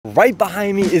Right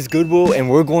behind me is Goodwill, and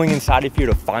we're going inside of here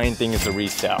to find things to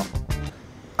resell.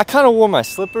 I kind of wore my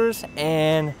slippers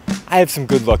and I have some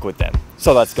good luck with them.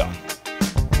 So let's go.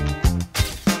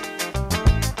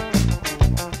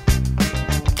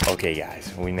 Okay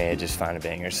guys, we may have just found a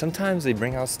banger. Sometimes they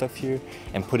bring out stuff here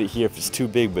and put it here if it's too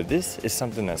big, but this is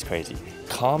something that's crazy.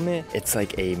 Comment, it's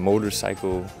like a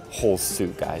motorcycle whole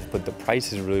suit, guys, but the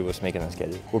price is really what's making us get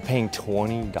it. We're paying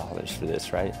 $20 for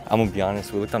this, right? I'm gonna be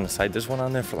honest, we looked on the site, there's one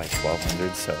on there for like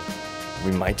 $1,200, so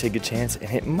we might take a chance and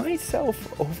it might sell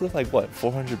for over like what,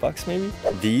 400 bucks maybe?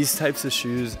 These types of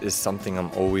shoes is something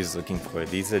I'm always looking for.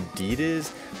 These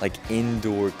Adidas like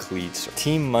indoor cleats.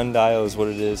 Team Mundial is what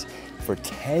it is. For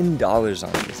 $10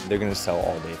 on this, they're gonna sell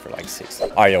all day for like $6. All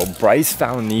right, yo, Bryce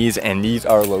found these and these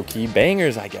are low-key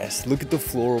bangers, I guess. Look at the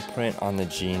floral print on the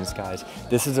jeans, guys.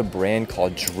 This is a brand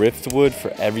called Driftwood for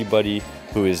everybody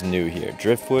who is new here.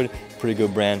 Driftwood, pretty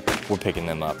good brand. We're picking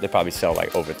them up. They probably sell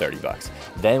like over 30 bucks.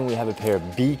 Then we have a pair of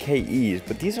BKEs,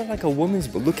 but these are like a woman's,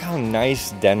 but look how nice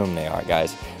denim they are,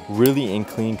 guys. Really in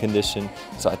clean condition.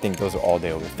 So I think those are all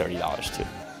day over $30 too.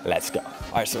 Let's go.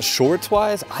 All right, so shorts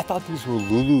wise, I thought these were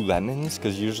Lululemons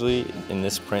because usually in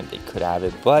this print they could have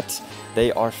it, but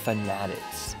they are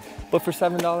Fanatics. But for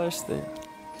 $7, they're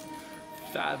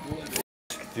Fabletics,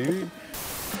 dude.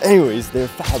 Anyways, they're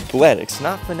Fabletics,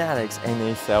 not Fanatics, and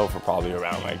they sell for probably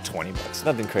around like 20 bucks.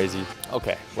 Nothing crazy.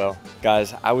 Okay, well,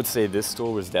 guys, I would say this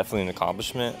store was definitely an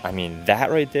accomplishment. I mean,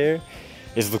 that right there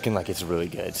is looking like it's really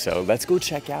good. So let's go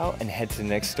check out and head to the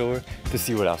next store to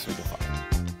see what else we can find.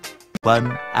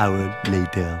 1 hour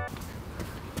later.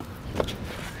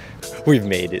 We've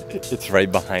made it. It's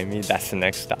right behind me. That's the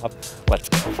next stop. Let's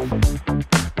go.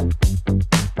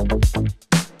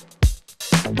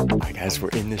 All right, guys, we're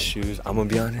in the shoes. I'm gonna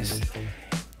be honest,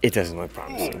 it doesn't look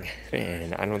promising.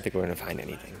 And I don't think we're gonna find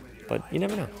anything, but you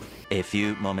never know. A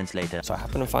few moments later. So I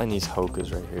happen to find these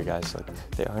Hokas right here, guys. Look,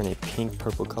 they are in a pink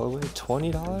purple colorway.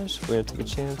 $20. We're gonna take a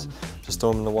chance. Just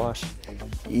throw them in the wash.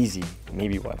 Easy.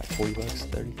 Maybe what, like 40 bucks,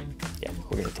 30? Yeah,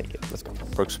 we're gonna take it. Let's go.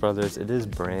 Brooks Brothers, it is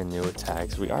brand new with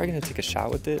tags. We are gonna take a shot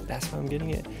with it. That's why I'm getting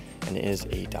it. And it is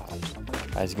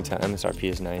 $8. As you can tell, MSRP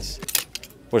is nice.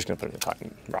 We're just gonna put it in the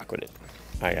pocket and rock with it.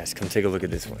 All right, guys, come take a look at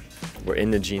this one. We're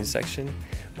in the jeans section.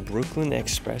 Brooklyn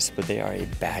Express, but they are a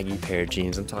baggy pair of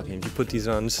jeans. I'm talking, if you put these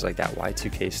on, this is like that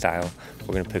Y2K style.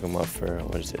 We're gonna pick them up for,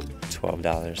 what is it,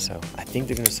 $12. So I think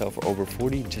they're gonna sell for over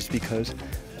 40 just because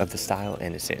of the style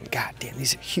and it's in. God damn,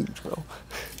 these are huge, bro.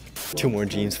 2 more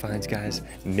jeans finds, guys.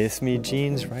 Miss Me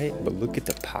jeans, right? But look at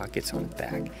the pockets on the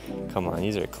back. Come on,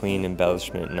 these are clean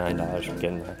embellishment, $9 for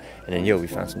getting that. And then, yo, we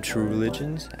found some True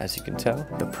Religions, as you can tell.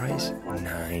 The price,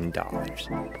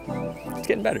 $9. It's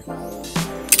getting better.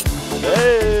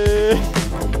 Hey!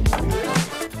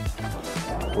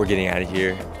 We're getting out of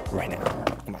here right now.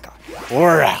 Oh my God.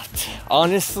 We're out.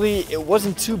 Honestly, it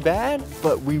wasn't too bad,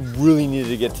 but we really needed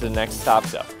to get to the next stop,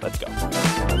 so let's go.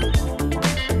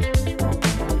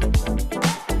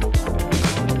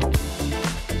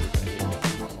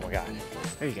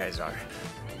 There you guys are.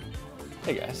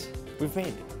 Hey guys, we've made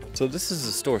it. So this is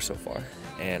the store so far,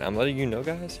 and I'm letting you know,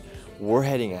 guys, we're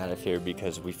heading out of here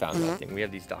because we found nothing. We have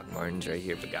these Doc Martens right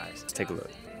here, but guys, let's take a look.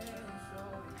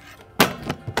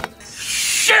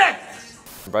 Shit!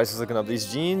 Bryce is looking up these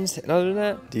jeans, and other than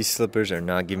that, these slippers are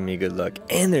not giving me good luck,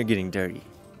 and they're getting dirty.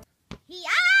 Yeah.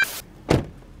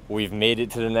 We've made it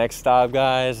to the next stop,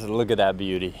 guys. Look at that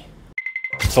beauty.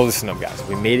 So listen up, guys,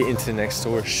 we made it into the next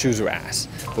store. Shoes were ass,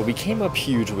 but we came up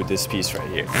huge with this piece right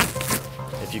here.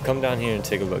 If you come down here and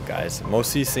take a look, guys, most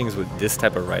of these things with this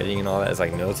type of writing and all that is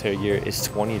like military gear is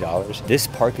 $20. This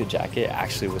parka jacket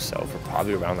actually will sell for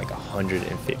probably around like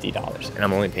 $150, and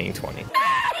I'm only paying $20.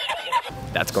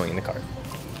 That's going in the cart.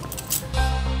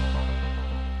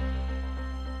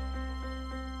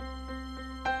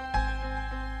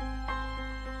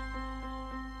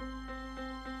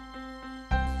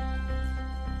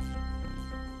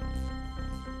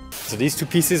 So these 2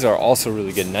 pieces are also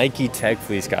really good. Nike Tech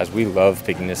Fleece, guys. We love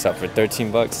picking this up for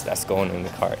 13 bucks. That's going in the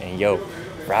cart. And yo,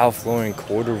 Ralph Lauren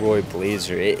corduroy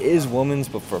blazer. It is woman's,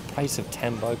 but for a price of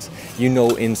 10 bucks, you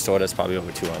know in store that's probably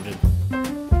over 200.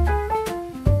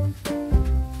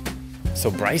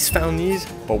 So Bryce found these,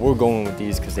 but we're going with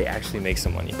these because they actually make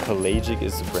some money. Pelagic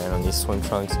is the brand on these swim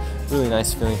trunks. Really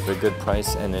nice feeling for a good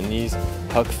price. And then these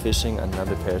Huck Fishing,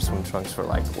 another pair of swim trunks for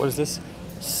like, what is this?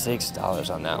 $6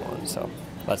 on that one. So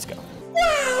let's go.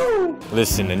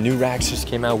 Listen, the new racks just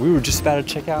came out. We were just about to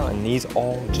check out, and these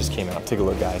all just came out. Take a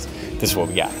look, guys. This is what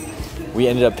we got. We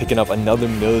ended up picking up another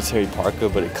military parka,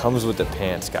 but it comes with the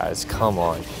pants, guys. Come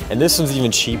on. And this one's even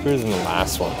cheaper than the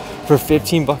last one. For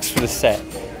 15 bucks for the set.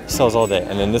 Sells all day.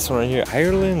 And then this one right here,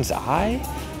 Ireland's Eye.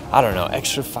 I don't know,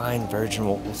 extra fine virgin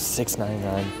wool,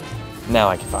 $6.99. Now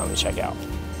I can finally check out.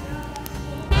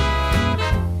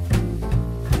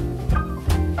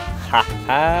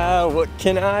 Haha, what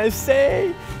can I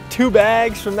say? 2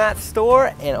 bags from that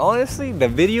store, and honestly, the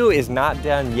video is not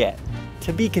done yet.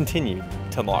 To be continued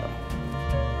tomorrow.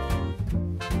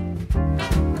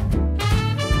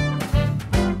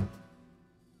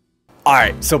 All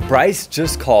right, so Bryce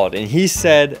just called and he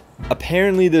said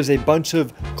apparently there's a bunch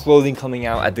of clothing coming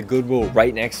out at the Goodwill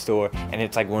right next door, and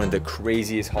it's like one of the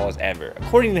craziest hauls ever,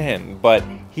 according to him, but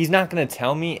he's not gonna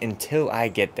tell me until I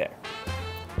get there.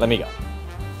 Let me go.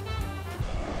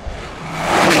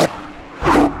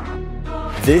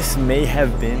 This may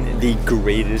have been the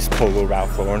greatest Polo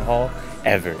Ralph Lauren haul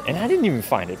ever, and I didn't even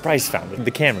find it. Bryce found it,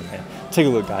 the cameraman. Take a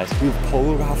look, guys. We have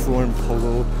Polo Ralph Lauren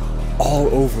polo all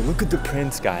over. Look at the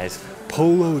prints, guys.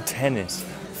 Polo tennis,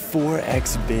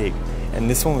 4X big, and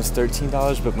this one was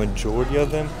 $13, but majority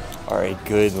of them are a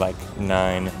good like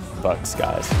 $9,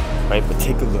 guys. Right? But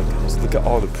take a look, guys. Look at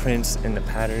all the prints and the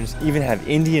patterns. Even have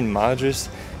Indian Madras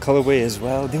colorway as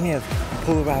well. Then we have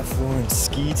Polo Ralph Lauren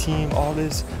ski team, all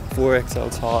this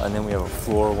 4XL tall, and then we have a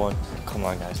floor one. Come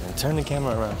on, guys, and turn the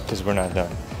camera around because we're not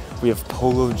done. We have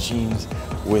polo jeans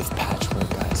with patchwork,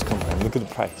 guys. Come on, look at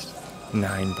the price.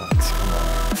 $9, come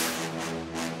on.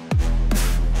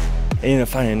 And you're gonna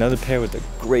find another pair with a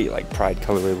great like pride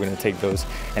colorway. We're gonna take those,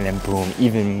 and then boom,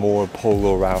 even more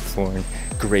Polo Ralph Lauren,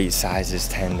 great sizes,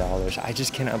 $10. I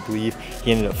just cannot believe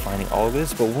he ended up finding all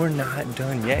this, but we're not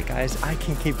done yet, guys. I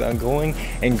can keep on going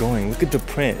and going. Look at the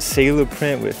print, sailor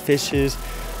print with fishes,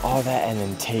 all that, and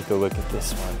then take a look at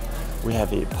this one. We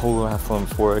have a Polo Ralph Lauren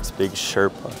 4X big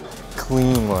Sherpa,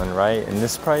 clean one, right? And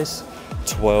this price,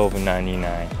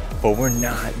 $12.99. But we're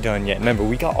not done yet. Remember,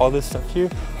 we got all this stuff here.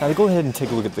 Now go ahead and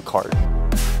take a look at the cart.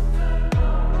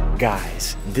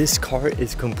 Guys, this cart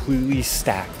is completely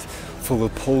stacked full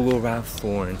of Polo Ralph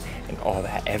Lauren and all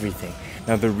that, everything.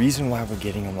 Now the reason why we're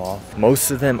getting them all, most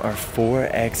of them are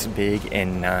 4X big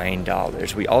and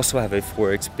 $9. We also have a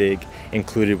 4X big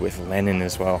included with linen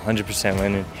as well, 100%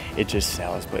 linen. It just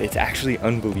sells, but it's actually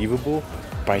unbelievable.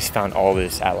 Bryce found all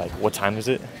this at like, what time is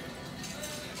it?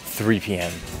 3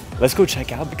 p.m. Let's go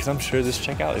check out because I'm sure this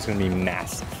checkout is gonna be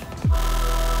massive.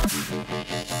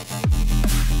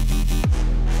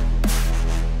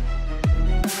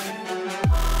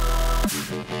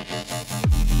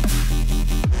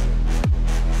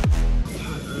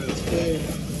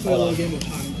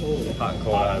 Hot and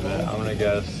cold out of it. I'm gonna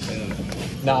guess.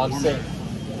 No,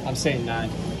 I'm saying 9.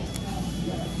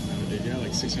 They got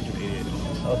like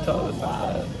 $688. I'll tell it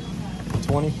that.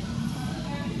 20.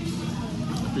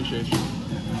 Appreciate you.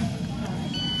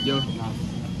 Yo.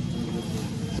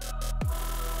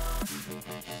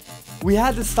 We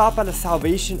had to stop at a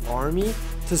Salvation Army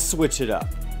to switch it up.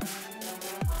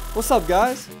 What's up,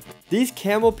 guys? These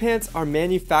camel pants are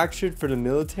manufactured for the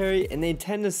military and they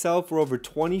tend to sell for over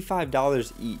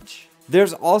 $25 each.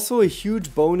 There's also a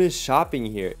huge bonus shopping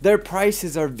here. Their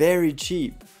prices are very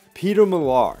cheap. Peter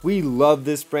Millar. We love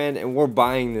this brand and we're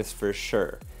buying this for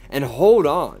sure. And hold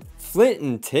on, Flint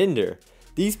and Tinder.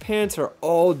 These pants are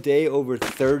all day over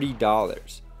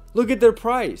 $30. Look at their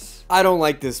price. I don't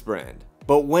like this brand,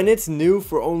 but when it's new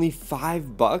for only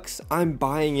 $5, I'm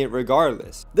buying it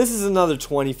regardless. This is another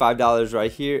 $25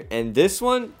 right here, and this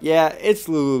one, yeah, it's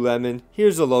Lululemon.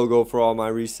 Here's the logo for all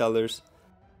my resellers.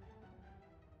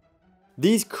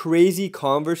 These crazy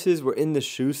Converses were in the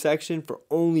shoe section for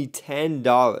only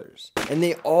 $10, and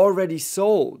they already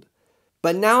sold.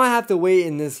 But now I have to wait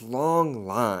in this long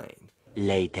line.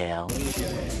 Later.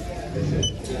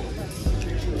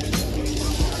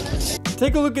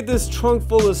 Take a look at this trunk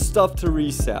full of stuff to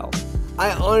resell.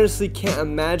 I honestly can't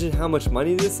imagine how much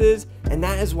money this is, and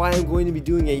that is why I'm going to be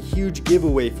doing a huge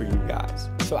giveaway for you guys.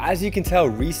 So as you can tell,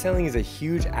 reselling is a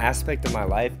huge aspect of my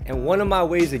life, and one of my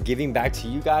ways of giving back to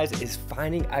you guys is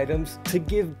finding items to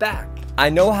give back. I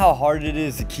know how hard it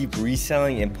is to keep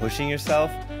reselling and pushing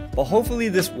yourself, but hopefully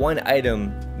this one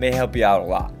item may help you out a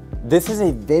lot. This is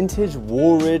a vintage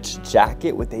Woolrich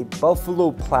jacket with a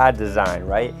buffalo plaid design,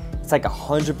 right? It's like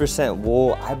 100%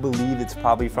 wool. I believe it's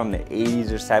probably from the 80s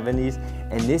or 70s,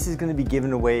 and this is gonna be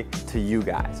given away to you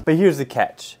guys. But here's the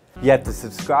catch. You have to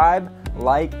subscribe,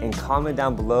 like, and comment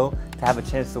down below to have a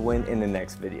chance to win in the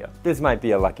next video. This might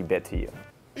be a lucky bit to you.